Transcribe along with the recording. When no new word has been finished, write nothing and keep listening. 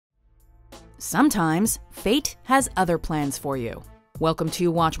Sometimes fate has other plans for you. Welcome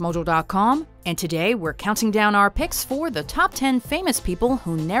to WatchMojo.com, and today we're counting down our picks for the top 10 famous people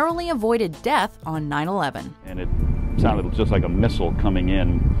who narrowly avoided death on 9/11. And it sounded just like a missile coming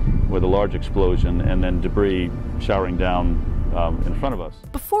in with a large explosion and then debris showering down in front of us.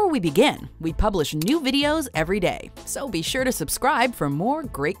 Before we begin, we publish new videos every day, so be sure to subscribe for more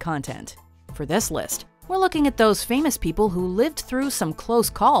great content. For this list, we're looking at those famous people who lived through some close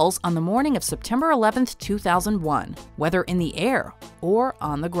calls on the morning of September 11th, 2001, whether in the air or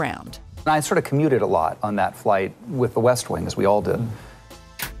on the ground. I sort of commuted a lot on that flight with the West Wing, as we all did.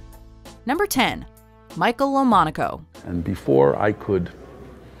 Number 10. Michael Lomonaco. And before I could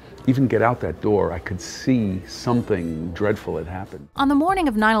even get out that door, I could see something dreadful had happened. On the morning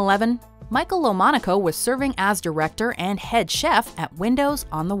of 9/11, Michael Lomonaco was serving as director and head chef at Windows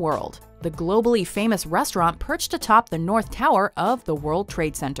on the World, the globally famous restaurant perched atop the North Tower of the World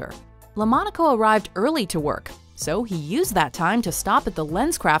Trade Center. Lomonaco arrived early to work, so he used that time to stop at the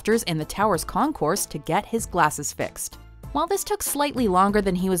lens crafters in the tower's concourse to get his glasses fixed. While this took slightly longer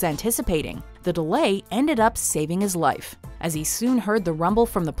than he was anticipating, the delay ended up saving his life, as he soon heard the rumble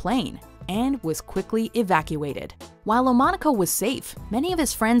from the plane and was quickly evacuated. While Lomonaco was safe, many of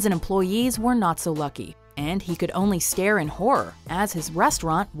his friends and employees were not so lucky, and he could only stare in horror as his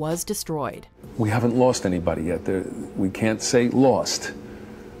restaurant was destroyed. We haven't lost anybody yet. We can't say lost.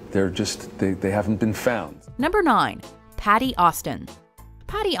 They're just, they haven't been found. Number 9. Patti Austin.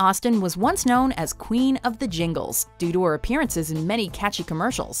 Patti Austin was once known as Queen of the Jingles due to her appearances in many catchy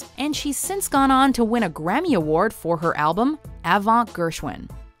commercials, and she's since gone on to win a Grammy Award for her album, Avant Gershwin.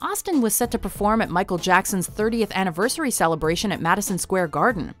 Austin was set to perform at Michael Jackson's 30th anniversary celebration at Madison Square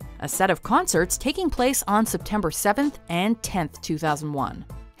Garden, a set of concerts taking place on September 7th and 10th, 2001.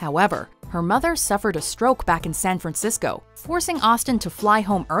 However, her mother suffered a stroke back in San Francisco, forcing Austin to fly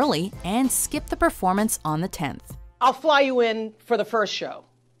home early and skip the performance on the 10th. I'll fly you in for the first show,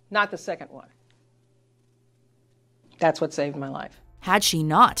 not the second one. That's what saved my life. Had she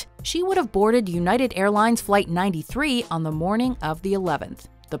not, she would have boarded United Airlines Flight 93 on the morning of the 11th,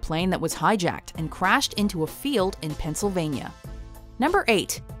 the plane that was hijacked and crashed into a field in Pennsylvania. Number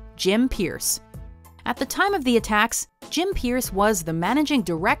 8. Jim Pierce. At the time of the attacks, Jim Pierce was the managing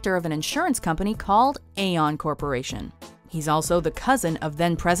director of an insurance company called Aon Corporation. He's also the cousin of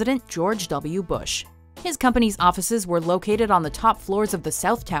then-President George W. Bush. His company's offices were located on the top floors of the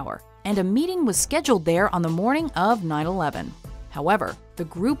South Tower, and a meeting was scheduled there on the morning of 9/11. However, the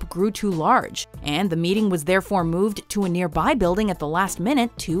group grew too large, and the meeting was therefore moved to a nearby building at the last minute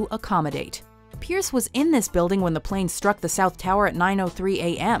to accommodate. Pierce was in this building when the plane struck the South Tower at 9:03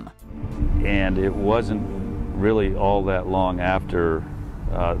 a.m. And it wasn't really all that long after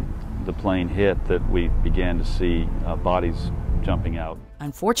the plane hit that we began to see bodies jumping out.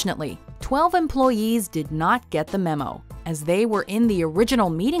 Unfortunately, 12 employees did not get the memo, as they were in the original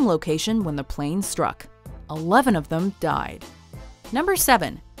meeting location when the plane struck. 11 of them died. Number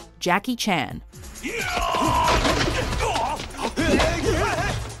 7. Jackie Chan.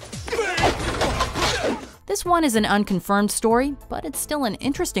 This one is an unconfirmed story, but it's still an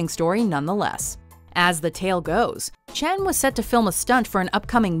interesting story nonetheless. As the tale goes, Chan was set to film a stunt for an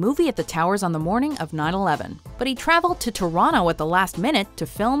upcoming movie at the Towers on the morning of 9/11, but he traveled to Toronto at the last minute to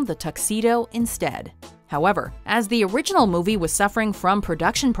film The Tuxedo instead. However, as the original movie was suffering from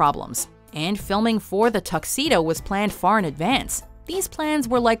production problems, and filming for The Tuxedo was planned far in advance, these plans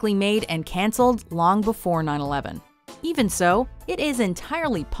were likely made and cancelled long before 9/11. Even so, it is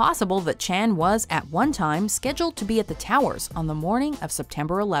entirely possible that Chan was at one time scheduled to be at the Towers on the morning of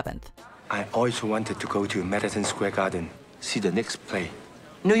September 11th. I always wanted to go to Madison Square Garden, see the Knicks play.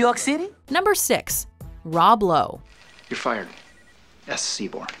 New York City? Number 6. Rob Lowe. You're fired. S.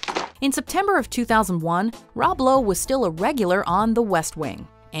 Seaborn. In September of 2001, Rob Lowe was still a regular on the West Wing,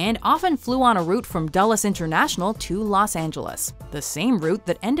 and often flew on a route from Dulles International to Los Angeles, the same route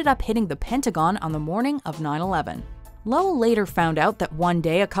that ended up hitting the Pentagon on the morning of 9/11. Lowe later found out that one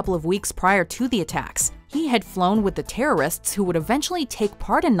day a couple of weeks prior to the attacks, he had flown with the terrorists who would eventually take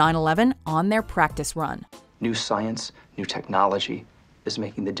part in 9/11 on their practice run. New science, new technology is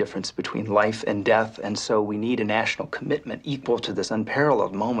making the difference between life and death, and so we need a national commitment equal to this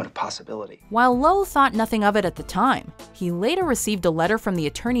unparalleled moment of possibility. While Lowe thought nothing of it at the time, he later received a letter from the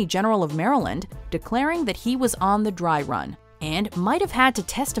Attorney General of Maryland declaring that he was on the dry run and might have had to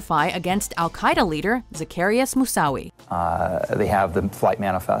testify against Al-Qaeda leader Zacarias Moussaoui. They have the flight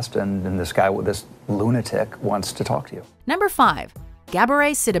manifest, and this guy, this lunatic, wants to talk to you. Number 5.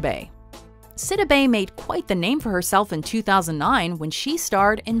 Gabourey Sidibe. Sidibe made quite the name for herself in 2009 when she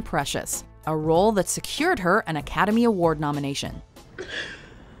starred in Precious, a role that secured her an Academy Award nomination.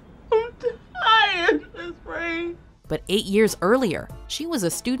 But 8 years earlier, she was a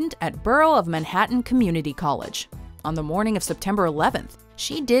student at Borough of Manhattan Community College. On the morning of September 11th,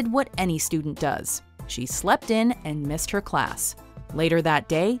 she did what any student does. She slept in and missed her class. Later that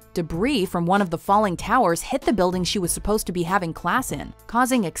day, debris from one of the falling towers hit the building she was supposed to be having class in,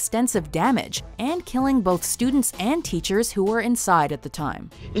 causing extensive damage and killing both students and teachers who were inside at the time.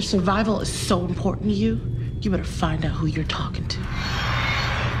 If survival is so important to you, you better find out who you're talking to.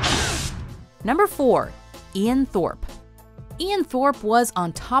 Number 4. Ian Thorpe. Ian Thorpe was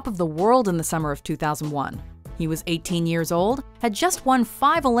on top of the world in the summer of 2001. He was 18 years old, had just won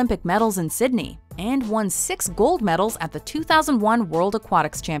 5 Olympic medals in Sydney, and won 6 gold medals at the 2001 World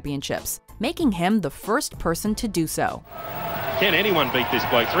Aquatics Championships, making him the first person to do so. Can anyone beat this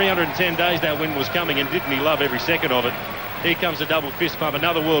bloke? 310 days that win was coming, and didn't he love every second of it? Here comes a double fist pump,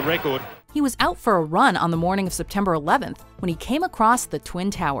 another world record. He was out for a run on the morning of September 11th when he came across the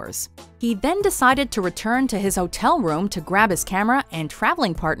Twin Towers. He then decided to return to his hotel room to grab his camera and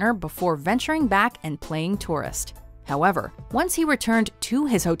traveling partner before venturing back and playing tourist. However, once he returned to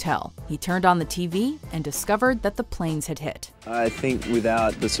his hotel, he turned on the TV and discovered that the planes had hit. I think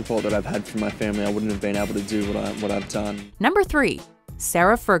without the support that I've had from my family, I wouldn't have been able to do what I've done. Number 3.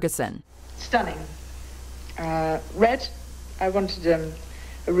 Sarah Ferguson. Stunning. Red. I wanted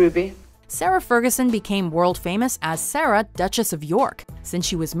a ruby. Sarah Ferguson became world famous as Sarah, Duchess of York, since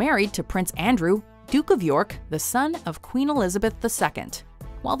she was married to Prince Andrew, Duke of York, the son of Queen Elizabeth II.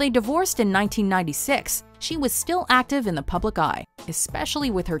 While they divorced in 1996, she was still active in the public eye,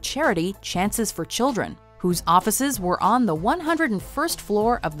 especially with her charity Chances for Children, whose offices were on the 101st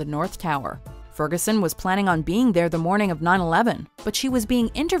floor of the North Tower. Ferguson was planning on being there the morning of 9/11, but she was being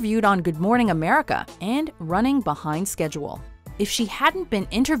interviewed on Good Morning America and running behind schedule. If she hadn't been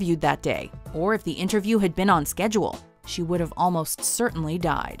interviewed that day, or if the interview had been on schedule, she would have almost certainly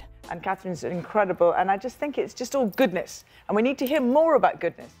died. And Catherine's incredible, and I just think it's just all goodness, and we need to hear more about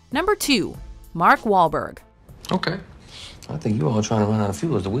goodness. Number 2. Mark Wahlberg. Okay. I think you're all trying to run out of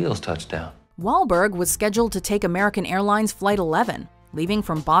fuel as the wheels touch down. Wahlberg was scheduled to take American Airlines Flight 11, leaving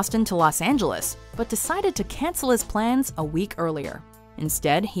from Boston to Los Angeles, but decided to cancel his plans a week earlier.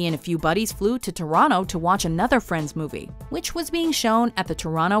 Instead, he and a few buddies flew to Toronto to watch another Friends movie, which was being shown at the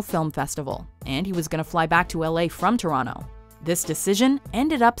Toronto Film Festival, and he was going to fly back to LA from Toronto. This decision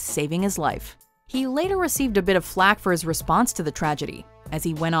ended up saving his life. He later received a bit of flack for his response to the tragedy, as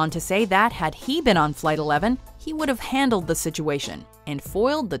he went on to say that had he been on Flight 11, he would have handled the situation and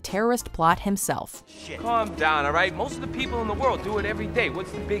foiled the terrorist plot himself. Calm down, all right? Most of the people in the world do it every day.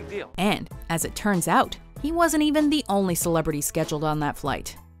 What's the big deal? And, as it turns out, he wasn't even the only celebrity scheduled on that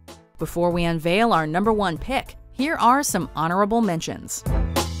flight. Before we unveil our number 1 pick, here are some honorable mentions.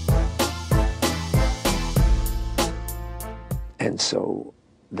 And so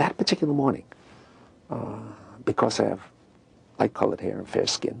that particular morning, because I have light-colored hair and fair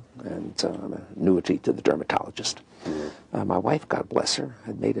skin, and I'm an annuity to the dermatologist, my wife, God bless her,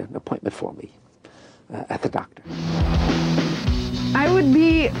 had made an appointment for me at the doctor. I would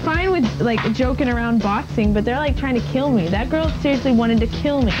be fine with joking around boxing, but they're trying to kill me. That girl seriously wanted to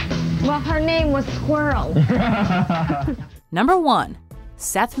kill me. Well, her name was Squirrel. Number 1.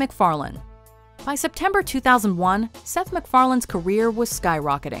 Seth MacFarlane. By September 2001, Seth MacFarlane's career was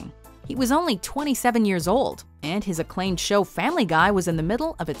skyrocketing. He was only 27 years old, and his acclaimed show Family Guy was in the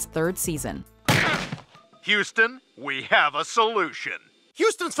middle of its 3rd season. Houston, we have a solution.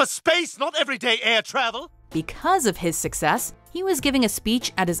 Houston's for space, not everyday air travel. Because of his success, he was giving a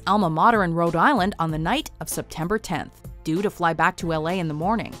speech at his alma mater in Rhode Island on the night of September 10th, due to fly back to LA in the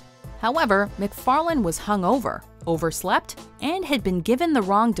morning. However, MacFarlane was hungover, overslept, and had been given the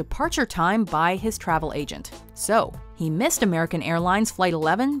wrong departure time by his travel agent. So, he missed American Airlines Flight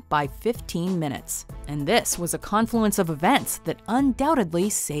 11 by 15 minutes. And this was a confluence of events that undoubtedly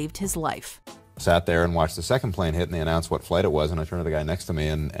saved his life. Sat there and watched the second plane hit, and they announced what flight it was, and I turned to the guy next to me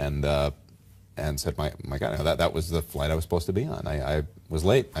and said, my God, that was the flight I was supposed to be on. I was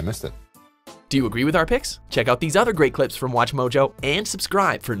late. I missed it. Do you agree with our picks? Check out these other great clips from WatchMojo and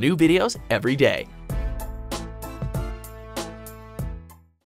subscribe for new videos every day.